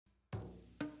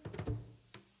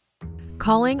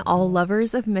Calling all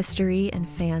lovers of mystery and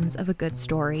fans of a good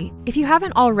story. If you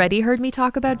haven't already heard me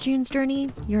talk about June's Journey,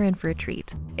 you're in for a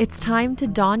treat. It's time to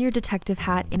don your detective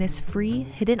hat in this free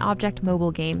hidden object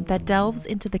mobile game that delves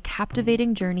into the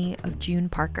captivating journey of June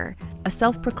Parker, a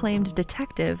self-proclaimed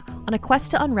detective on a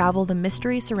quest to unravel the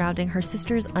mystery surrounding her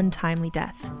sister's untimely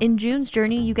death. In June's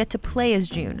Journey, you get to play as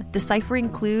June, deciphering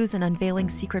clues and unveiling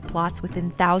secret plots within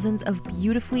thousands of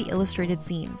beautifully illustrated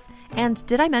scenes. And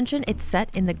did I mention it's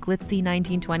set in the glitzy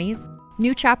 1920s?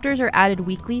 New chapters are added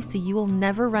weekly, so you will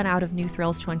never run out of new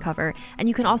thrills to uncover, and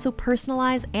you can also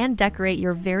personalize and decorate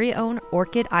your very own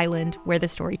Orchid Island where the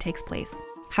story takes place.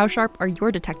 How sharp are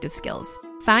your detective skills?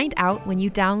 Find out when you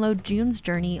download June's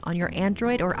Journey on your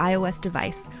Android or iOS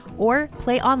device, or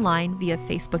play online via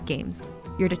Facebook Games.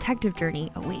 Your detective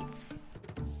journey awaits.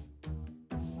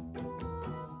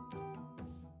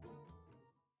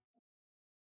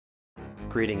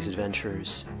 Greetings,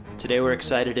 adventurers. Today we're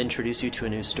excited to introduce you to a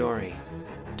new story,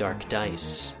 Dark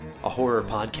Dice, a horror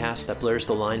podcast that blurs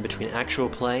the line between actual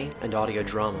play and audio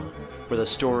drama, where the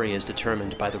story is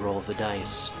determined by the roll of the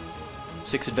dice.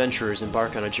 6 adventurers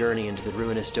embark on a journey into the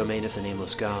ruinous domain of the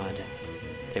Nameless God.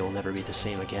 They will never be the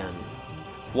same again.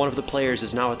 One of the players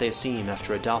is not what they seem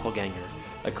after a doppelganger,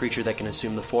 a creature that can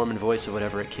assume the form and voice of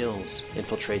whatever it kills,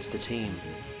 infiltrates the team.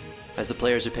 As the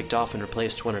players are picked off and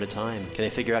replaced one at a time, can they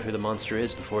figure out who the monster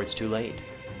is before it's too late?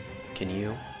 Can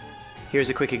you? Here's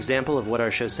a quick example of what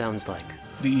our show sounds like.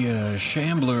 The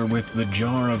shambler with the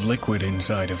jar of liquid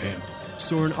inside of him.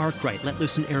 Soren Arkwright let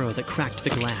loose an arrow that cracked the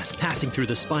glass, passing through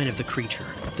the spine of the creature.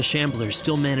 The shambler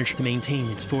still managed to maintain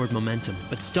its forward momentum,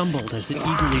 but stumbled as it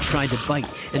eagerly tried to bite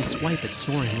and swipe at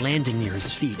Soren, landing near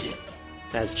his feet.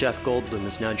 As Jeff Goldblum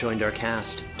has now joined our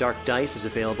cast, Dark Dice is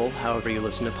available however you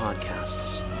listen to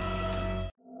podcasts.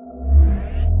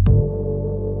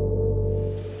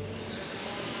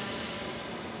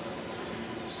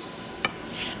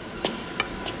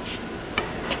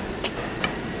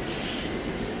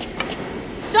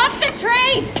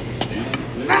 Train!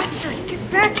 Bastard,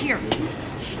 get back here!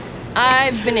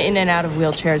 I've been in and out of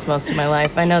wheelchairs most of my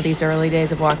life. I know these early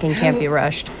days of walking can't be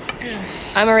rushed.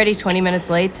 I'm already 20 minutes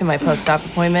late to my post-op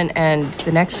appointment, and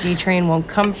the next G train won't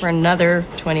come for another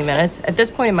 20 minutes. At this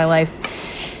point in my life,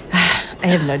 I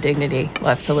have no dignity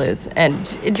left to lose,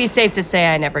 and it'd be safe to say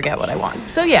I never get what I want.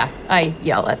 So yeah, I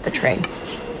yell at the train.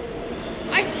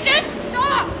 I said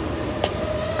stop!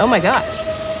 Oh my god.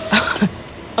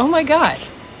 Oh my god.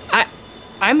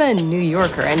 I'm a New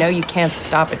Yorker. I know you can't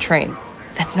stop a train.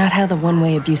 That's not how the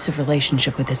one-way abusive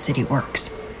relationship with the city works.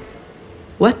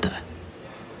 What the?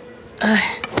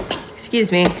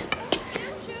 Excuse me.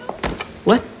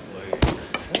 What?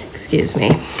 Excuse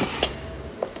me.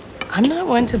 I'm not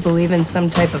one to believe in some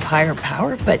type of higher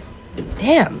power, but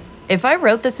damn, if I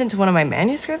wrote this into one of my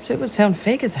manuscripts, it would sound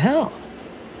fake as hell.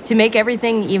 To make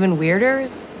everything even weirder,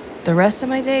 the rest of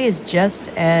my day is just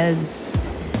as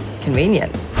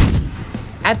convenient.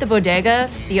 At the bodega,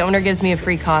 the owner gives me a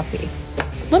free coffee.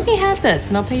 Let me have this,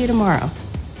 and I'll pay you tomorrow.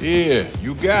 Yeah,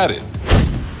 you got it.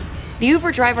 The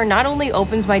Uber driver not only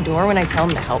opens my door when I tell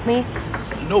him to help me,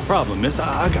 No problem, miss.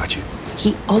 I got you.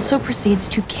 he also proceeds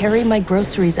to carry my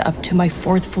groceries up to my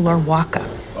 4th floor walk-up.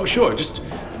 Oh, sure. Just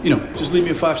leave me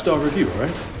a 5-star review, all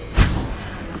right?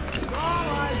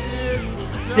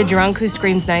 The drunk who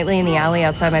screams nightly in the alley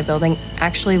outside my building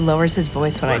actually lowers his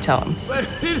voice when I tell him.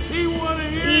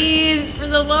 Please, for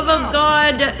the love of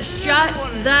God, shut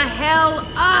the hell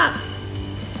up!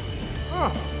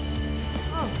 Oh,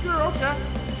 sure, okay.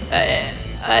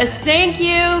 Thank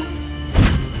you.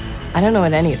 I don't know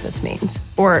what any of this means,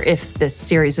 or if this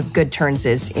series of good turns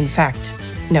is, in fact,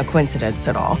 no coincidence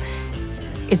at all.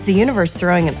 It's the universe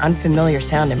throwing an unfamiliar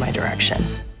sound in my direction.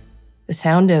 The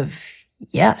sound of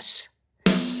yes.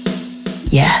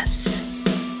 Yes.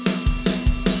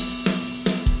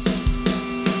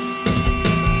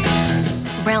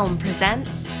 Realm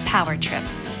presents Power Trip,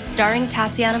 starring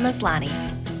Tatiana Maslany,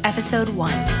 Episode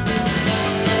 1.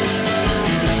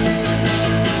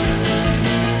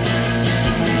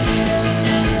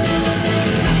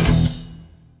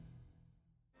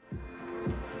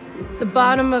 The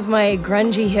bottom of my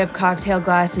grungy hip cocktail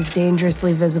glass is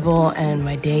dangerously visible, and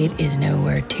my date is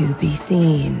nowhere to be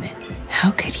seen. How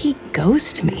could he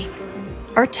ghost me?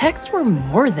 Our texts were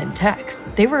more than texts.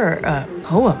 They were a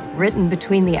poem written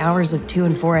between the hours of 2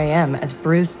 and 4 a.m. as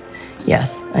Bruce,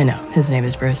 yes, I know, his name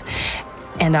is Bruce,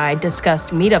 and I discussed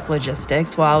meetup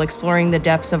logistics while exploring the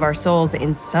depths of our souls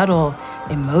in subtle,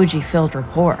 emoji-filled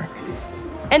rapport.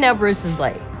 And now Bruce is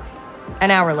late. An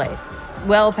hour late.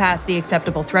 Well past the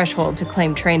acceptable threshold to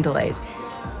claim train delays,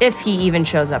 if he even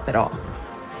shows up at all.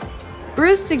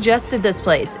 Bruce suggested this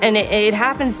place, and it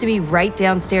happens to be right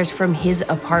downstairs from his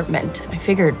apartment. I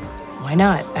figured, why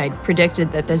not? I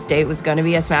predicted that this date was going to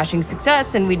be a smashing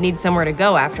success and we'd need somewhere to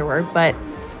go afterward, but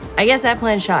I guess that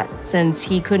plan shot since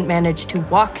he couldn't manage to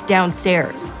walk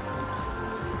downstairs.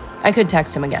 I could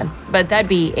text him again, but that'd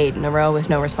be 8 in a row with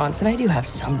no response, and I do have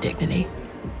some dignity.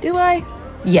 Do I?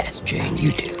 Yes, Jane,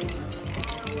 you do.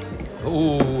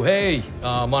 Oh, hey,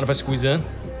 mind if I squeeze in?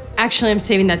 Actually, I'm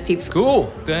saving that seat for... Cool,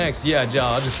 thanks. Yeah,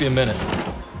 John, I'll just be a minute.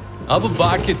 I'll have a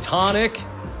vodka tonic.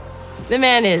 The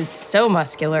man is so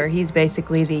muscular, he's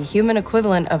basically the human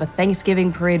equivalent of a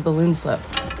Thanksgiving parade balloon float.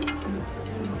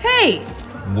 Hey!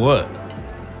 What?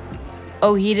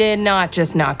 Oh, he did not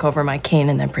just knock over my cane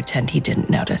and then pretend he didn't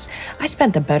notice. I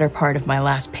spent the better part of my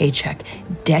last paycheck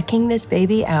decking this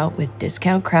baby out with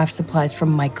discount craft supplies from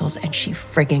Michael's, and she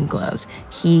friggin' glows.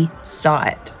 He saw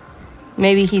it.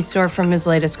 Maybe he's sore from his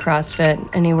latest CrossFit,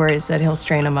 and he worries that he'll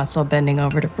strain a muscle bending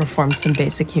over to perform some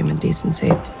basic human decency.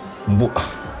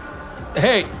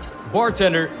 Hey,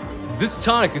 bartender, this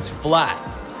tonic is flat.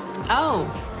 Oh,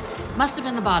 must have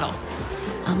been the bottle.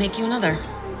 I'll make you another.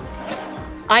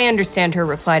 I understand her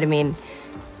reply to mean,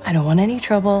 I don't want any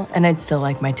trouble, and I'd still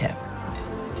like my tip.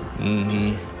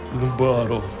 The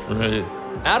bottle, right.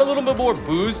 Add a little bit more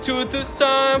booze to it this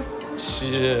time?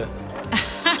 Shit.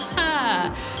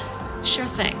 Sure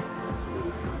thing.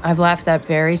 I've laughed that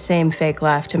very same fake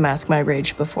laugh to mask my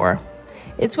rage before.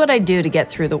 It's what I do to get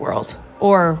through the world,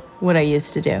 or what I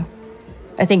used to do.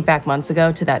 I think back months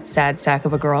ago to that sad sack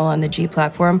of a girl on the G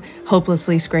platform,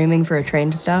 hopelessly screaming for a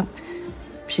train to stop.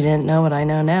 She didn't know what I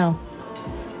know now.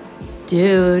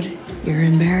 Dude, you're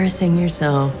embarrassing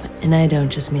yourself, and I don't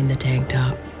just mean the tank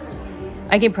top.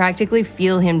 I can practically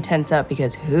feel him tense up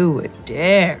because who would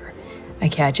dare? I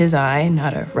catch his eye,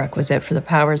 not a requisite for the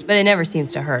powers, but it never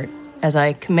seems to hurt, as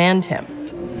I command him.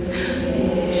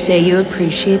 Say you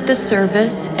appreciate the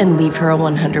service and leave her a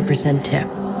 100% tip.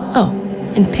 Oh,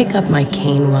 and pick up my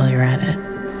cane while you're at it.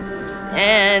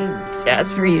 And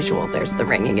as per usual, there's the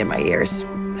ringing in my ears.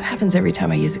 It happens every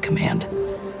time I use a command.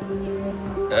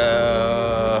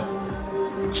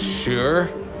 Sure.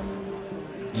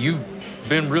 You've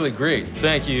been really great,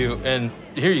 thank you, and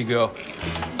here you go.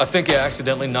 I think I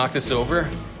accidentally knocked this over.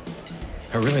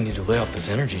 I really need to lay off those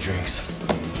energy drinks.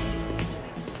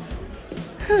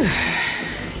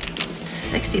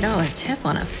 $60 tip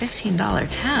on a $15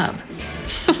 tab.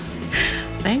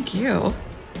 Thank you.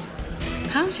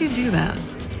 How'd you do that?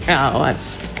 Oh, I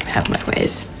have my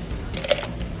ways.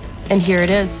 And here it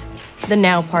is, the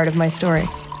now part of my story,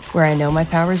 where I know my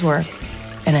powers work,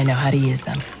 and I know how to use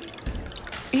them.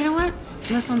 You know what?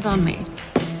 This one's on me.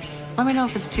 Let me know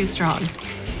if it's too strong.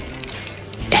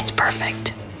 It's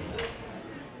perfect.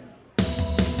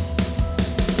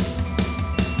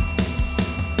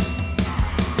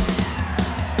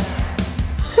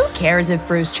 Who cares if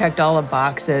Bruce checked all the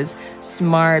boxes?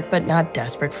 Smart, but not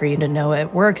desperate for you to know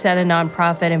it. Works at a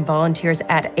nonprofit and volunteers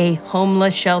at a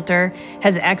homeless shelter.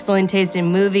 Has excellent taste in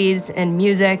movies and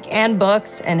music and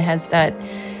books, and has that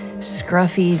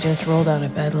scruffy, just rolled out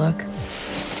of bed look.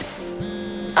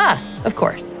 Ah, of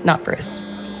course, not Bruce.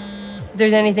 If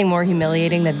there's anything more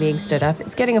humiliating than being stood up,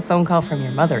 it's getting a phone call from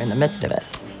your mother in the midst of it.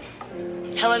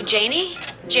 Hello, Janie?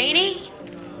 Janie?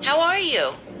 How are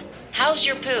you? How's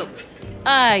your poop?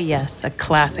 Ah, yes, a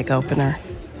classic opener.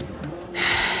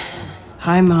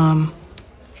 Hi, Mom.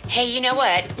 Hey, you know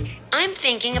what? I'm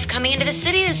thinking of coming into the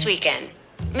city this weekend.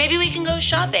 Maybe we can go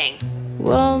shopping.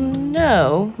 Well,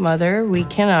 no, Mother. We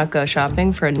cannot go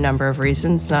shopping for a number of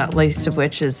reasons, not least of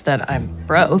which is that I'm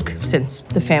broke, since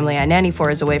the family I nanny for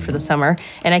is away for the summer,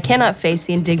 and I cannot face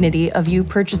the indignity of you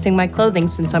purchasing my clothing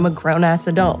since I'm a grown-ass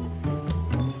adult.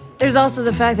 There's also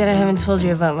the fact that I haven't told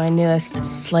you about my newest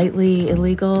slightly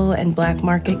illegal and black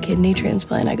market kidney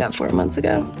transplant I got 4 months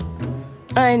ago.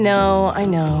 I know.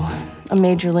 A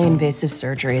majorly invasive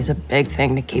surgery is a big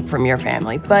thing to keep from your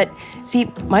family. But see,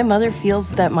 my mother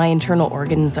feels that my internal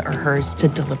organs are hers to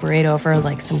deliberate over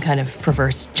like some kind of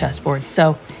perverse chessboard.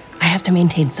 So I have to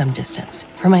maintain some distance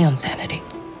for my own sanity.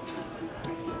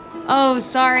 Oh,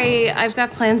 sorry. I've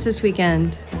got plans this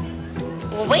weekend.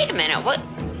 Well, wait a minute.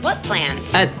 What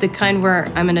plans? The kind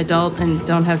where I'm an adult and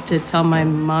don't have to tell my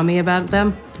mommy about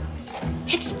them.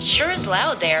 It's sure is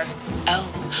loud there.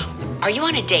 Oh, are you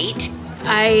on a date?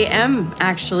 I am,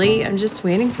 actually. I'm just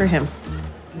waiting for him.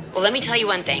 Well, let me tell you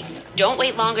one thing. Don't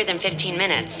wait longer than 15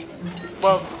 minutes.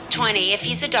 Well, 20 if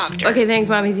he's a doctor. Okay, thanks,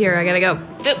 Mommy's here. I gotta go.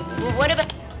 But what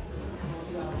about...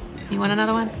 You want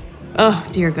another one? Oh,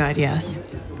 dear God, yes.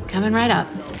 Coming right up.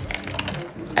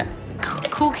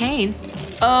 Cool cane.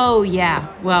 Oh, yeah.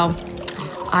 Well,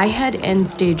 I had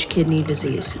end-stage kidney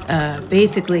disease.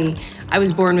 Basically, I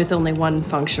was born with only one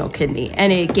functional kidney,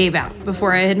 and it gave out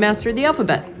before I had mastered the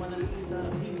alphabet.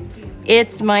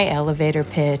 It's my elevator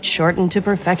pitch, shortened to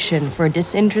perfection for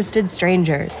disinterested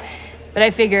strangers. But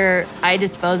I figure I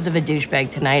disposed of a douchebag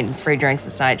tonight, and free drinks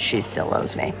aside, she still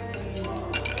owes me.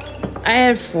 I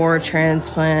had 4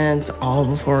 transplants, all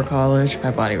before college.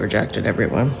 My body rejected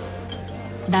everyone.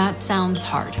 That sounds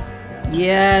hard.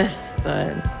 Yes,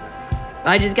 but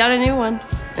I just got a new one.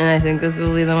 And I think this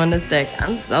will be the one to stick.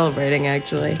 I'm celebrating,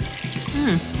 actually.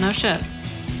 No shit.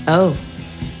 Oh,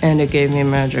 and it gave me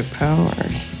magic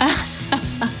powers.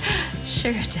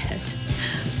 Sure it did.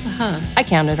 I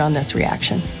counted on this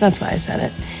reaction. That's why I said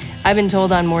it. I've been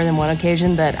told on more than one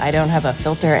occasion that I don't have a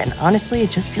filter, and honestly, it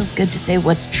just feels good to say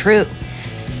what's true.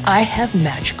 I have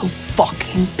magical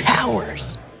fucking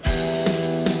powers.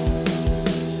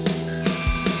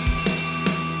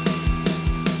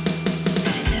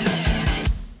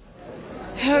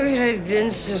 How could I have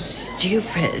been so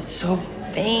stupid, so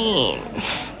vain,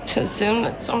 to assume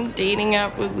that some dating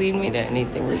app would lead me to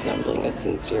anything resembling a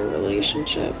sincere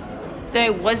relationship? That I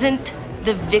wasn't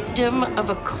the victim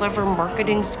of a clever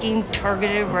marketing scheme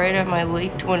targeted right at my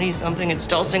late 20-something and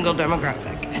still single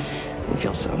demographic. I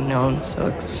feel so known, so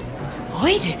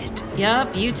exploited.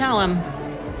 Yup, you tell him.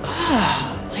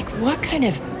 Like, what kind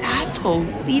of asshole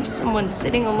leaves someone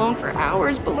sitting alone for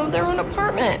hours below their own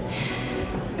apartment?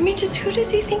 I mean, just who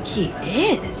does he think he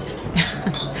is?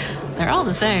 They're all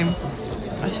the same.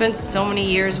 I spent so many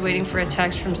years waiting for a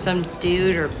text from some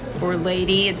dude or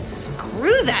lady, and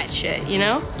screw that shit, you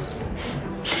know?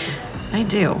 I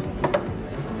do.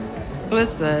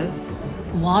 What's this?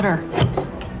 Water.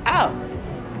 Oh,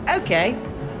 okay.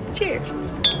 Cheers.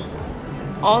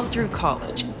 All through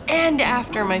college and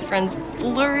after my friends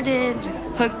flirted,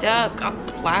 hooked up, got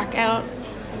blackout,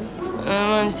 I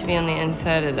wanted to be on the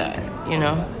inside of that, you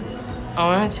know? I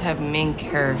wanted to have main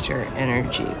character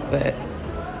energy, but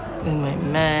with my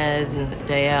meds and the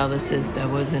dialysis, that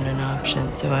wasn't an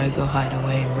option, so I'd go hide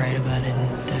away and write about it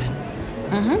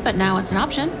instead. But now it's an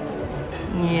option.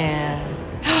 Yeah.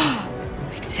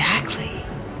 Exactly.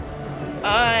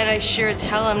 And I sure as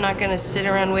hell am not gonna sit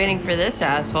around waiting for this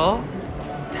asshole.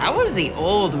 That was the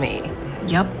old me.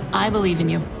 Yep, I believe in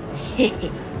you.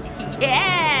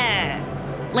 Yeah!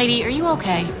 Lady, are you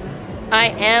okay? I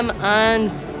am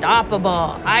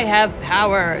unstoppable. I have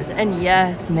powers. And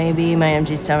yes, maybe my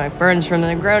empty stomach burns from the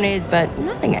Negronis, but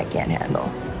nothing I can't handle.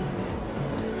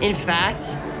 In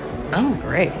fact, I'm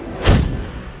great.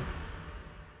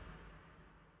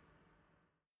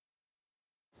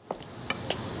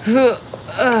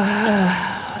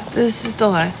 This is the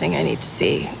last thing I need to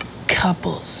see.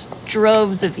 Couples.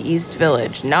 Droves of East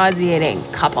Village. Nauseating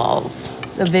couples.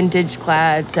 The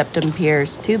vintage-clad,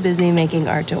 septum-pierced, too busy making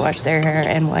art to wash their hair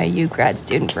NYU grad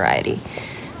student variety.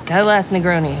 That last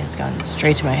Negroni has gone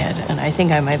straight to my head, and I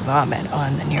think I might vomit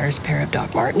on the nearest pair of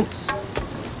Doc Martens.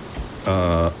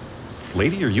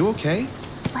 Lady, are you okay?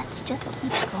 Let's just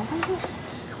keep going.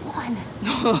 Come on.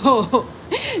 Oh,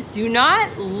 do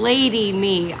not lady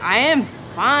me. I am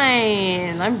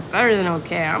fine. I'm better than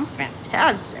okay. I'm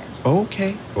fantastic.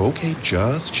 Okay,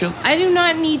 just chill. I do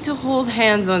not need to hold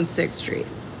hands on 6th Street.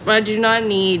 I do not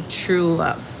need true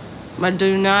love. I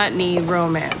do not need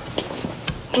romance.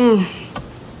 I'm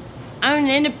an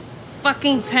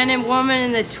independent woman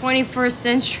in the 21st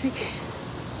century,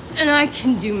 and I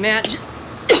can do magic.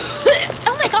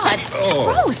 Oh my god!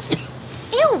 Oh. Gross!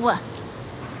 Ew!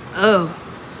 Oh,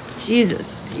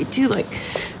 Jesus. You two,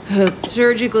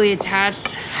 surgically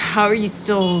attached. How are you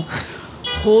still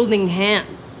holding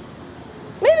hands?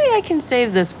 Maybe I can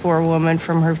save this poor woman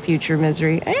from her future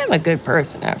misery. I am a good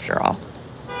person, after all.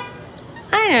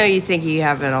 I know you think you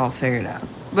have it all figured out.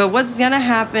 But what's gonna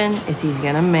happen is he's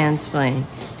gonna mansplain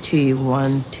to you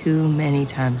one too many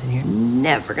times, and you're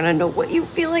never gonna know what you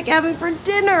feel like having for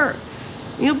dinner.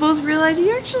 You'll both realize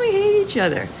you actually hate each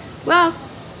other. Well,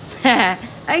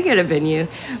 I could have been you,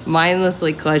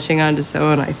 mindlessly clutching onto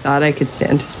someone I thought I could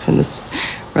stand to spend the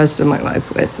rest of my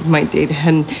life with if my date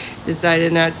hadn't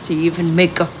decided not to even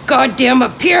make a goddamn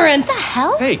appearance. What the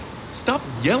hell? Hey, stop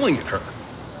yelling at her.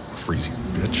 Crazy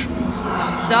bitch.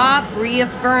 Stop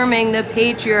reaffirming the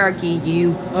patriarchy,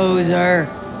 you poser.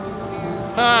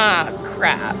 Ah,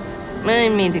 crap. I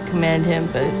didn't mean to command him,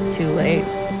 but it's too late.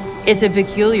 It's a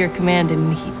peculiar command,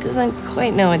 and he doesn't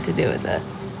quite know what to do with it.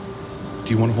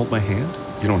 Do you want to hold my hand?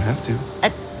 You don't have to.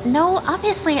 No,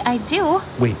 obviously I do.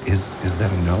 Wait, is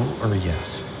that a no or a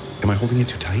yes? Am I holding it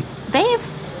too tight? Babe,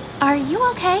 are you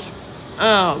okay?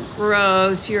 Oh,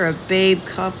 gross. You're a babe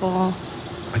couple.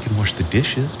 I can wash the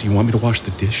dishes. Do you want me to wash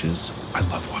the dishes? I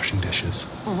love washing dishes.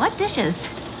 What dishes?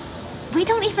 We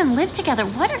don't even live together.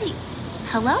 What are you...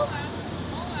 Hello?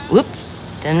 Whoops,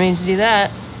 didn't mean to do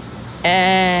that.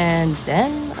 And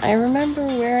then I remember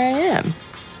where I am.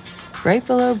 Right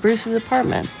below Bruce's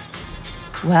apartment.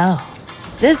 Well,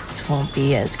 this won't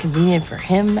be as convenient for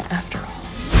him after all.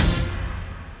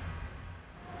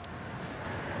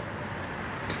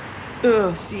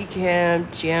 Oh,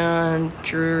 C-Camp, John,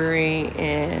 Drury,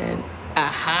 and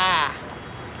aha!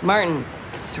 Martin,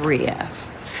 3F.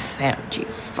 Found you,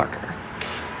 fucker.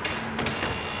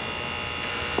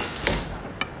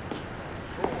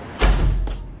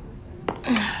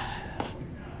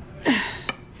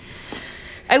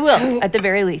 I will, at the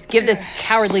very least, give this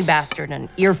cowardly bastard an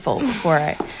earful before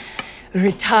I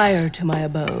retire to my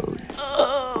abode.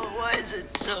 Oh, why is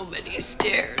it so many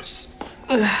stairs?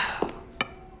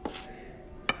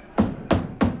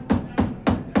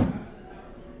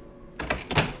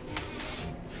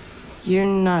 You're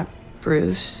not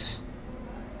Bruce.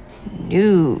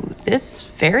 No, this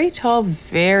very tall,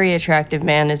 very attractive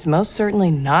man is most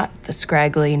certainly not the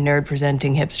scraggly,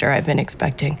 nerd-presenting hipster I've been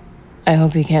expecting. I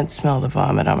hope he can't smell the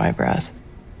vomit on my breath.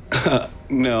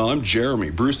 No, I'm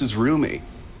Jeremy, Bruce's roomie.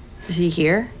 Is he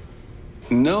here?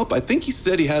 Nope, I think he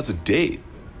said he has a date.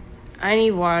 I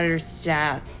need water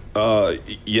stat.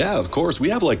 Yeah, of course. We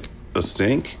have, like, a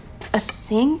sink. A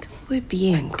sink would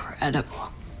be incredible.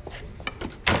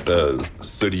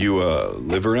 So do you,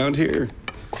 live around here?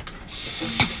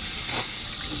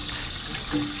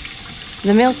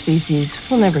 The male species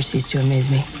will never cease to amaze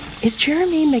me. Is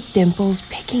Jeremy McDimples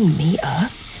picking me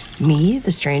up? Me,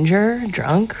 the stranger,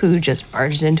 drunk, who just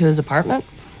barged into his apartment?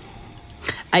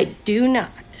 I do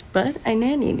not, but I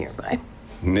nanny nearby.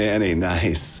 Nanny,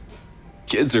 nice.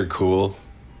 Kids are cool.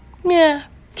 Yeah,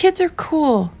 kids are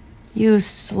cool. You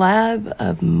slab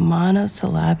of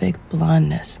monosyllabic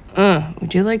blondness.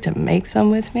 Would you like to make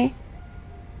some with me?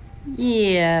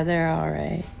 Yeah, they're all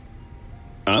right.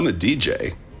 I'm a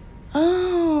DJ.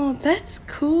 Oh, that's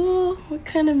cool. What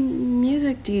kind of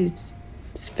music do you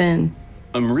spin?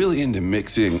 I'm really into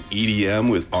mixing EDM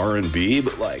with R&B,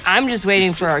 but like... I'm just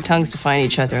waiting for our tongues to find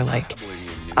each other like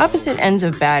opposite ends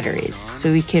of batteries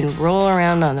so we can roll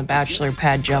around on the bachelor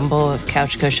pad jumble of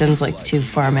couch cushions like two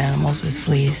farm animals with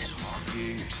fleas.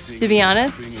 To be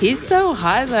honest, he's so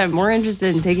hot that I'm more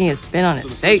interested in taking a spin on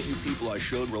his face.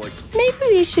 Maybe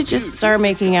we should just start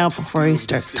making out before he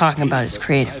starts talking about his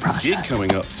creative process. Gig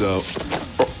coming up, so...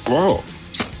 Oh.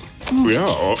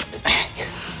 Yeah.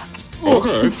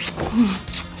 Okay.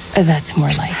 That's more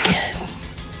like it.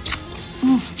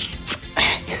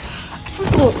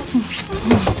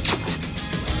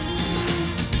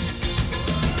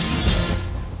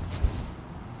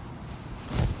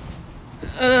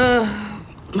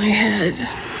 My head.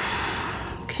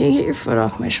 Can you get your foot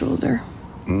off my shoulder?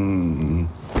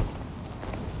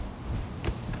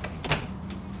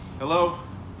 Hello?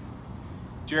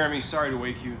 Jeremy, sorry to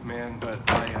wake you, man, but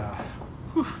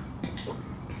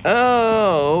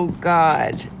Oh,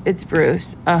 God. It's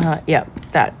Bruce.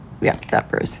 That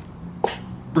Bruce.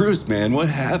 Bruce, man, what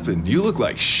happened? You look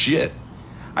like shit.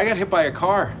 I got hit by a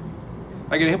car.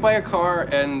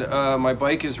 And my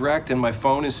bike is wrecked and my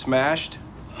phone is smashed.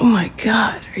 Oh, my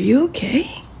God. Are you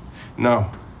okay?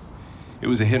 No. It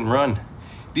was a hit and run.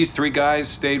 These 3 guys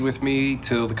stayed with me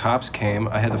till the cops came.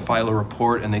 I had to file a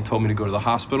report, and they told me to go to the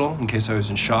hospital in case I was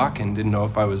in shock and didn't know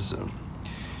if I was...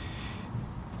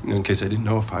 in case I didn't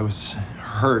know if I was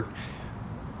hurt.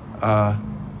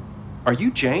 Are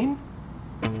you Jane?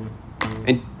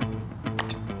 And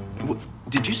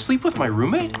did you sleep with my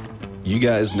roommate? You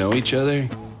guys know each other?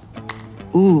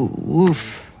 Ooh,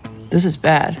 oof. This is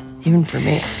bad, even for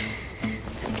me.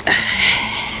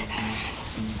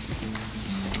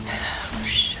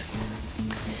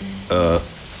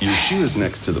 Your shoe is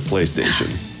next to the PlayStation.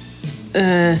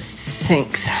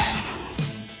 Thanks.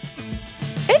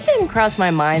 It didn't cross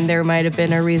my mind there might have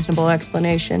been a reasonable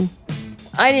explanation.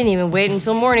 I didn't even wait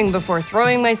until morning before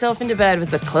throwing myself into bed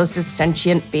with the closest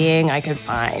sentient being I could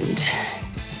find.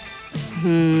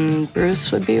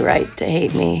 Bruce would be right to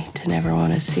hate me, to never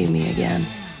want to see me again.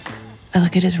 I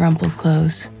look at his rumpled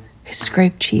clothes, his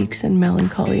scraped cheeks and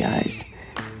melancholy eyes.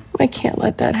 I can't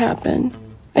let that happen.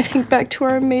 I think back to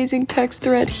our amazing text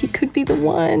thread. He could be the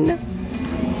one.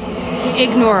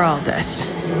 Ignore all this.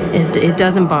 It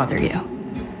doesn't bother you.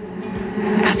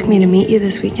 Ask me to meet you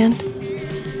this weekend?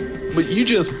 But you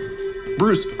just...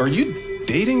 Bruce, are you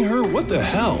dating her? What the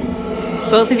hell?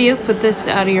 Both of you, put this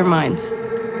out of your minds.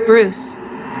 Bruce,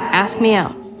 ask me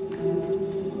out.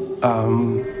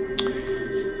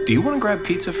 Do you want to grab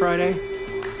pizza Friday?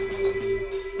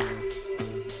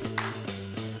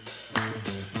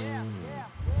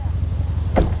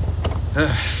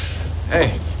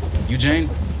 Hey, you Jane?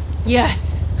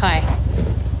 Yes. Hi.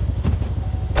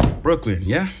 Brooklyn,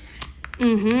 yeah?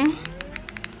 Mm-hmm.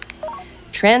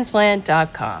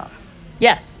 Transplant.com.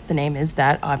 Yes, the name is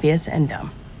that obvious and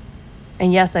dumb.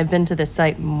 And yes, I've been to this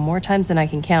site more times than I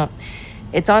can count.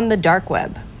 It's on the dark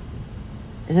web.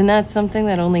 Isn't that something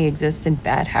that only exists in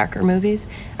bad hacker movies?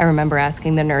 I remember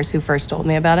asking the nurse who first told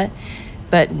me about it.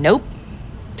 But nope.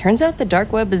 Turns out the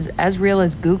dark web is as real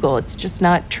as Google. It's just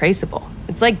not traceable.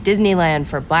 It's like Disneyland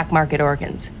for black market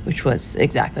organs, which was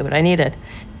exactly what I needed.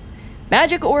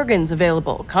 Magic organs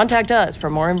available. Contact us for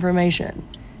more information.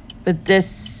 But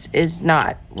this is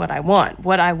not what I want.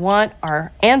 What I want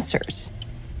are answers.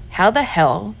 How the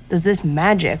hell does this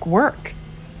magic work?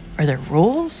 Are there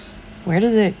rules? Where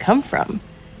does it come from?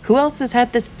 Who else has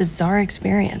had this bizarre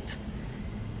experience?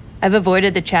 I've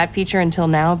avoided the chat feature until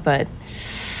now, but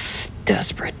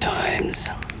desperate times.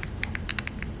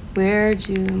 Where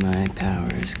do my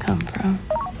powers come from?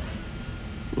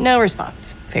 No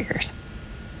response. Figures.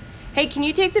 Hey, can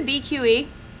you take the BQE?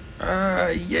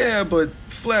 Yeah, but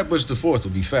Flatbush to 4th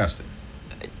will be faster.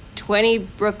 20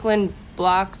 Brooklyn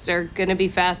blocks are gonna be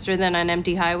faster than an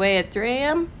empty highway at 3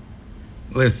 a.m.?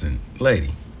 Listen,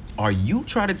 lady, are you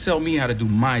trying to tell me how to do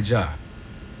my job?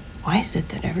 Why is it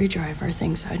that every driver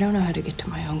thinks I don't know how to get to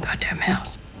my own goddamn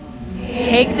house?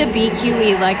 Take the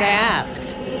BQE like I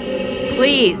asked.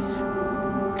 Please.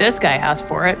 This guy asked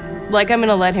for it. Like I'm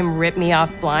gonna let him rip me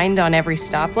off blind on every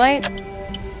stoplight?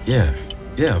 Yeah,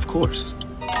 of course.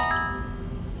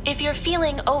 If you're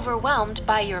feeling overwhelmed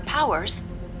by your powers,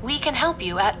 we can help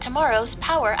you at tomorrow's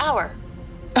Power Hour.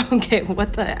 Okay,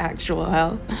 what the actual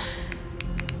hell?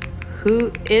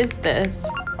 Who is this?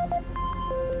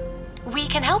 We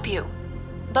can help you,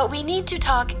 but we need to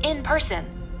talk in person.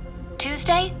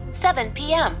 Tuesday, 7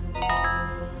 p.m.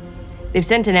 They've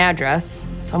sent an address,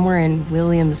 somewhere in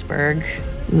Williamsburg.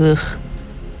 Ugh.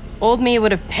 Old me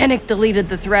would have panic deleted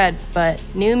the thread, but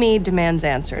new me demands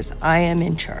answers. I am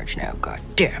in charge now, god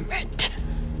damn it.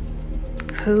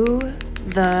 Who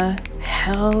the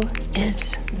hell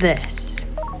is this?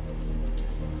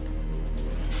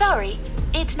 Sorry,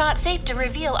 it's not safe to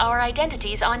reveal our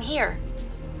identities on here.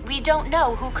 We don't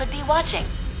know who could be watching.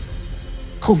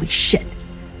 Holy shit.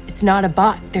 It's not a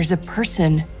bot. There's a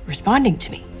person responding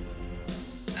to me.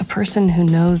 A person who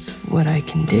knows what I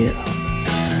can do.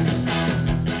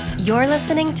 You're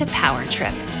listening to Power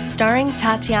Trip, starring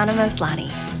Tatiana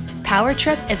Maslany. Power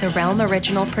Trip is a Realm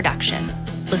original production.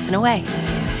 Listen away.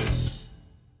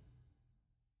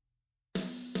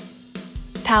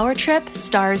 Power Trip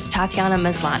stars Tatiana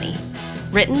Maslany.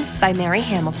 Written by Mary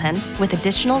Hamilton, with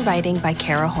additional writing by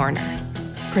Kara Horner.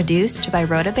 Produced by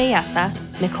Rhoda Bayessa,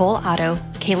 Nicole Otto,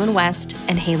 Caitlin West,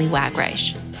 and Haley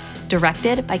Wagreich.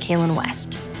 Directed by Caitlin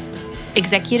West.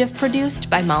 Executive produced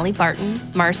by Molly Barton,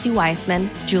 Marcy Weisman,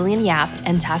 Julian Yap,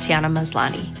 and Tatiana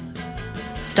Maslany.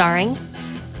 Starring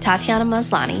Tatiana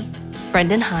Maslany,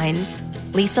 Brendan Hines,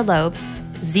 Lisa Loeb,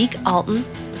 Zeke Alton,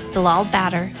 Dalal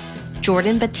Batter,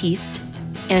 Jordan Batiste,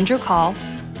 Andrew Call,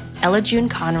 Ella June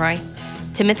Conroy,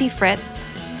 Timothy Fritz,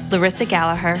 Larissa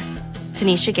Gallagher,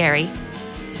 Tanisha Gary,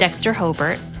 Dexter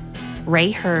Hobart,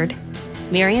 Ray Hurd,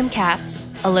 Miriam Katz,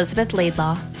 Elizabeth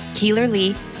Laidlaw, Keeler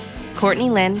Lee, Courtney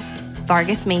Lynn,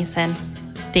 Vargas Mason,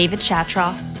 David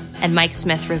Shatraw, and Mike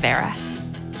Smith Rivera.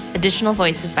 Additional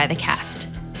voices by the cast.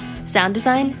 Sound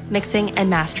design, mixing, and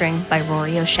mastering by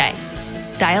Rory O'Shea.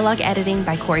 Dialogue editing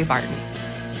by Corey Barton.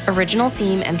 Original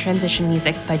theme and transition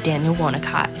music by Daniel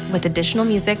Wonacott, with additional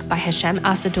music by Hashem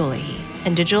Asadullahi,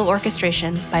 and digital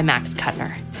orchestration by Max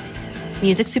Kuttner.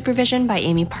 Music supervision by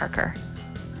Amy Parker.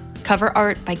 Cover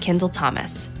art by Kendall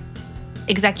Thomas.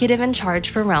 Executive in charge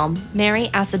for Realm, Mary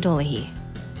Asadullahi.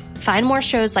 Find more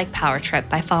shows like Power Trip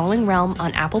by following Realm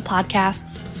on Apple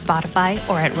Podcasts, Spotify,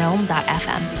 or at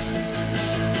realm.fm.